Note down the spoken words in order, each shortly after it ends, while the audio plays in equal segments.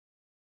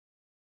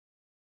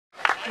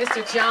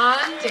Mr.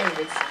 John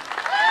Davidson.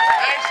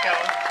 Thanks,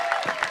 Kelly.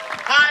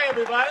 Hi,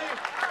 everybody.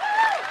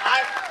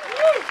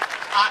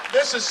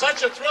 This is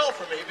such a thrill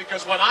for me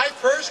because when I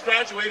first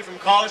graduated from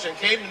college and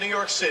came to New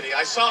York City,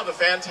 I saw the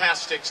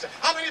Fantasticks.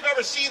 How many have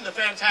ever seen the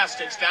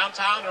Fantasticks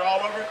downtown or all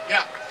over?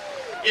 Yeah.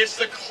 It's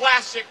the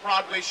classic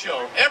Broadway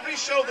show. Every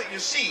show that you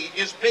see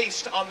is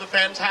based on the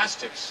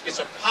Fantasticks. It's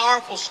a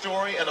powerful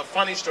story and a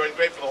funny story, and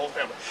great for the whole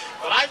family.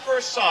 But I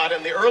first saw it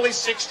in the early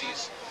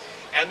 60s,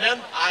 and then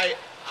I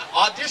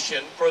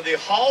auditioned for the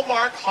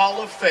Hallmark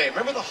Hall of Fame.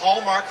 Remember the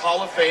Hallmark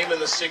Hall of Fame in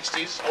the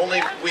 60s?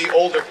 Only we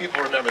older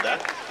people remember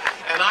that.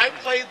 And I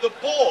played the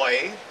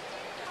boy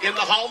in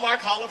the Hallmark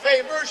Hall of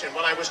Fame version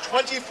when I was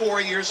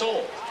 24 years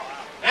old.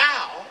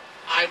 Now,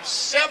 I'm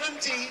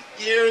 70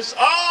 years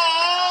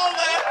old,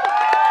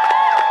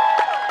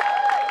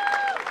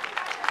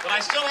 but I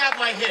still have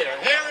my hair.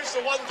 Hair is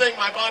the one thing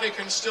my body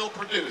can still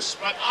produce.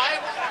 But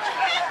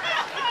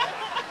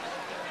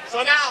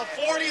so now,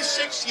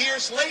 46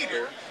 years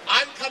later,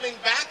 I'm coming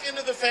back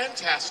into the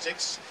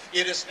Fantasticks.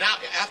 It is now,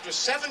 after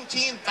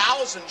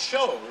 17,000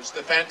 shows,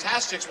 the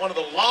Fantasticks, one of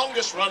the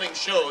longest running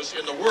shows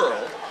in the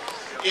world,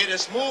 it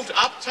has moved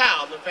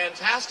uptown. The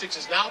Fantasticks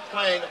is now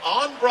playing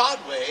on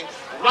Broadway,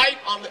 right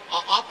on the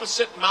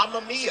opposite Mamma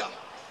Mia,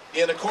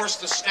 in, of course,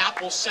 the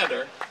Snapple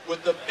Center,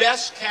 with the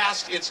best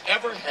cast it's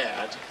ever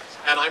had.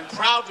 And I'm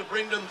proud to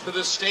bring them to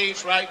the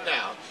stage right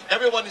now.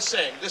 Everyone is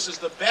saying this is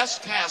the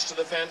best cast of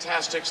the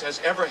Fantasticks has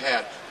ever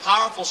had.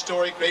 Powerful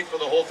story, great for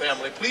the whole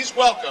family. Please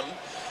welcome,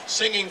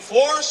 singing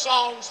 4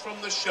 songs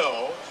from the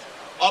show.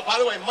 Oh, by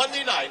the way,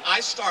 Monday night, I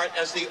start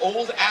as the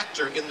old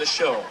actor in the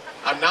show.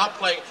 I'm now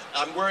playing,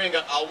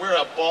 I'll wear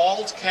a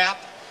bald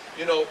cap,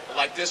 you know,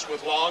 like this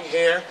with long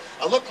hair.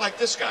 I look like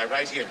this guy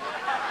right here.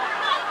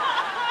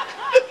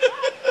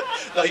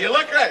 No, you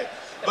look great.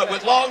 But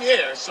with long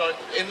hair, so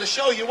in the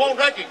show you won't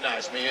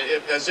recognize me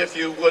as if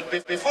you would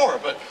before.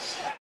 But